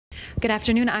Good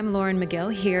afternoon. I'm Lauren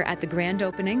McGill here at the grand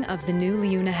opening of the new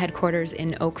Liuna headquarters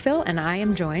in Oakville, and I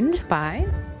am joined by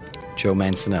Joe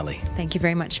Mancinelli. Thank you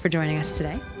very much for joining us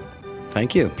today.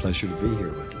 Thank you. Pleasure to be here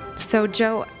with you. So,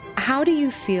 Joe, how do you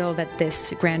feel that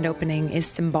this grand opening is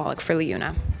symbolic for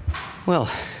Liuna? Well,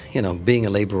 you know, being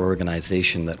a labor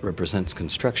organization that represents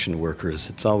construction workers,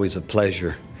 it's always a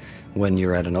pleasure when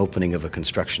you're at an opening of a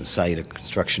construction site, a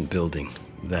construction building,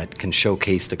 that can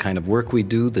showcase the kind of work we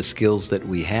do, the skills that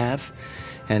we have,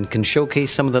 and can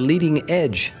showcase some of the leading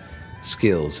edge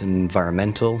skills in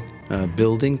environmental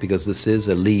building, because this is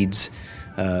a LEEDs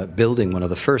building, one of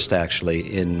the first actually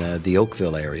in the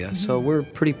Oakville area. So we're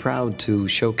pretty proud to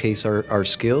showcase our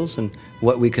skills and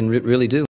what we can really do.